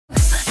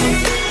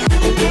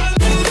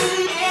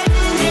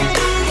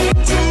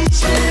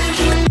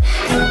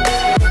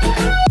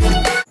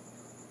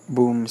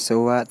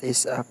So what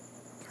is up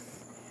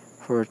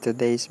for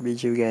today's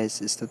video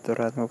guys is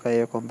tuturuan ko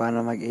kayo kung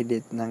paano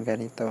mag-edit ng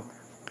ganito.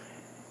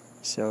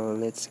 So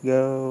let's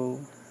go.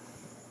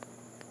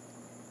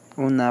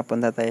 Una,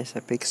 punta tayo sa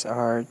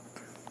Picsart.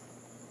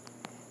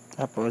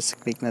 Tapos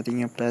click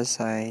natin yung plus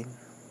sign.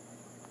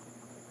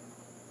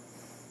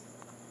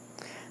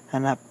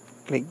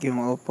 Click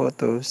yung all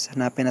photos.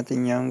 Hanapin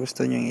natin yung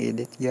gusto nyo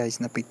i-edit guys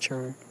na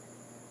picture.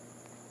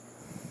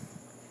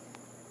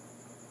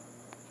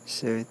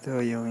 So ito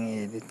yung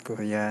i-edit ko,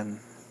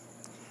 yan.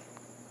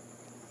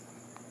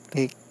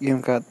 Click yung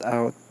cut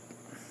out.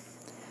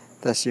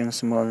 Tapos yung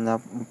small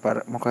na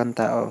mukhang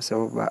tao sa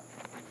baba.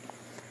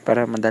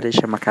 Para madali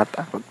siya ma-cut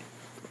out.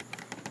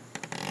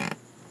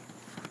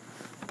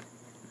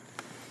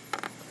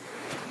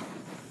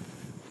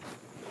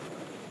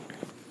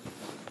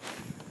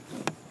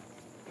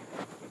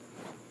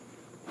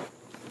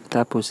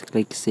 Tapos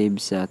click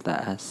save sa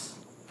taas.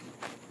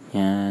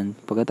 Yan.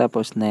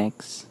 Pagkatapos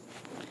next.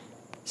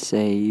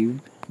 Save.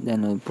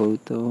 Download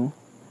photo.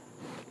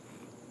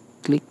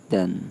 Click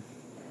done.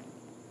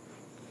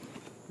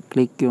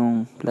 Click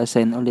yung plus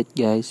sign ulit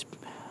guys.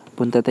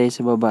 Punta tayo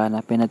sa baba.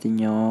 Hanapin natin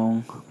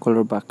yung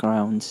color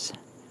backgrounds.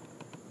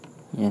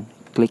 Yan.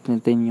 Click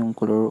natin yung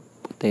color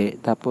puti.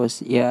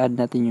 Tapos i-add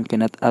natin yung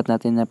kinat-add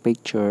natin na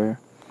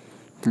picture.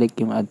 Click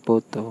yung add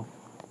photo.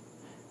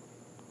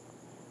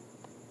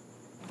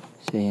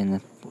 So yan na.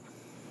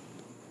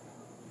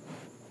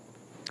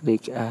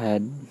 Click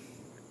add.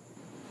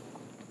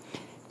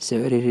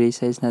 So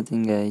i-resize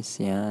natin guys.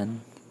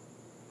 Yan.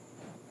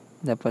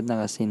 Dapat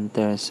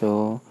naka-center.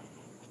 So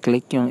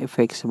click yung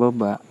effect sa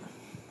baba.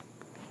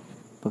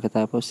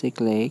 Pagkatapos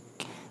i-click.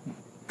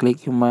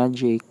 Click yung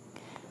magic.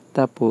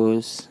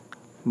 Tapos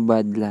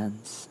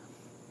badlands.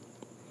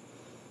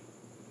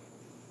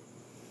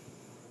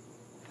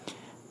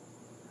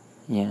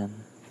 Yan.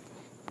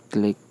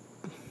 Click.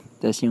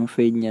 Tapos yung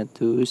fade niya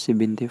to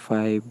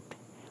 75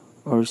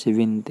 or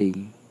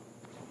 70.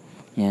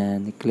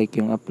 Yan.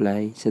 I-click yung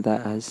apply sa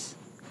taas.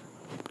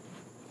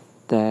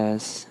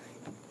 Tapos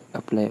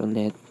apply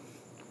ulit.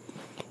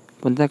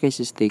 Punta kayo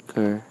sa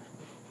sticker.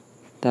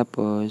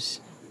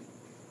 Tapos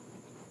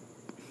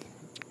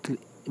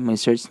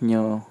mag-search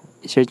nyo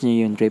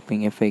yung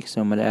dripping effect.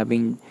 So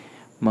maraming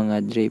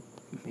mga drip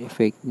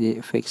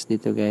effects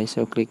dito guys.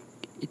 So click,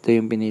 ito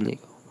yung pinili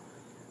ko.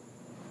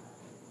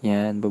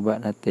 Yan, baba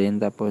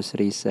natin. Tapos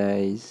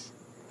resize.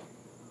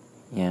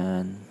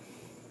 Yan.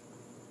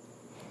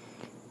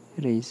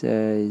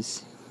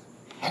 Resize.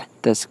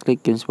 Tapos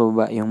click yung sa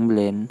baba yung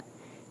blend.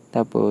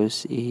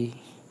 Tapos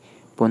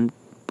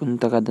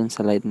punta ka dun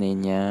sa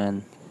lightning.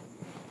 Yan.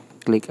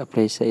 Click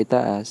apply sa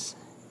itaas.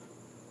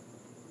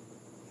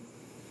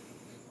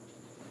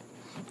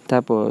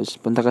 Tapos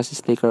punta ka sa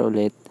sticker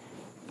ulit.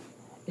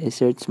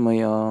 I-search mo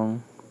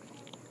yung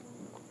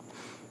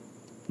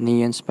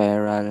neon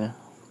spiral.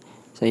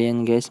 So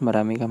yan guys,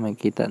 marami kang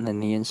makikita na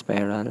neon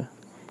spiral.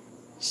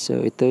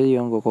 So ito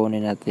yung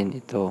kukunin natin,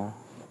 ito.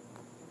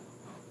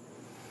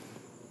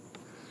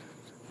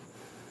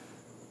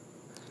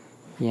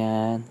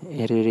 Yan,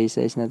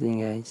 i-resize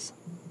natin guys.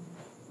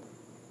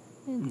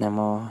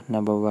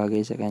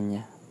 Nababagay sa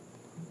kanya.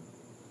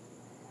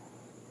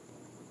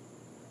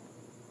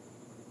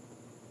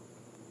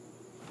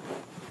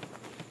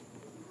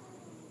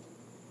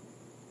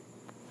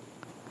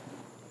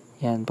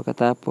 Yan,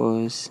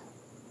 pagkatapos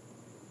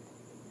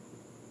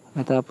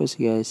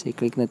guys,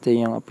 i-click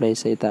natin yung apply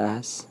sa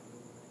itaas.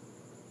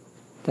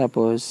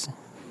 Tapos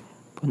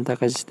punta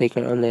ka sa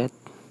sticker ulit.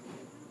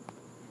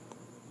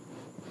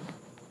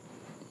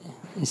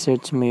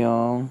 I-search mo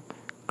yung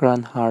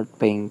crown heart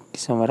pink.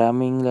 So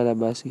maraming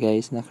lalabas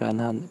guys na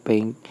crown heart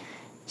pink.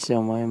 So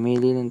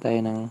mamili lang tayo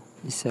ng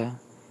isa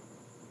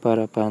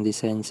para pang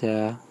design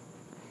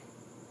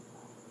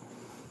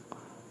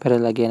para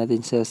ilagay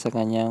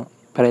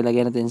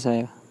natin sa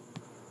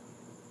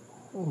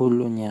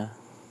ulo niya.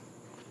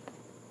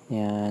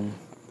 Yan.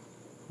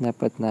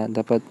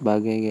 Dapat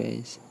bagay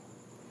guys.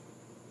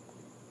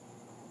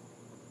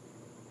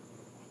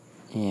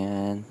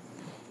 Yan.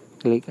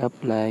 Click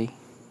apply.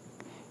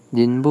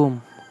 Then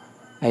boom.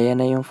 Ayan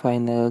na yung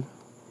final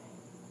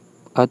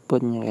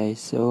output niya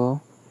guys.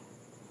 So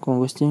kung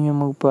gusto niyo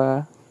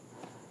magpa-edit,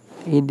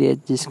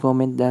 just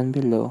comment down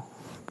below.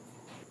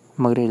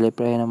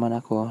 Magre-reply naman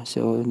ako.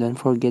 So don't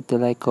forget to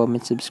like,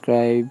 comment,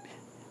 subscribe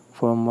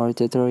for more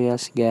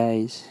tutorials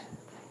guys.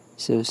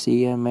 So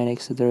see you in my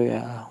next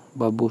tutorial.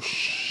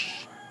 Babush!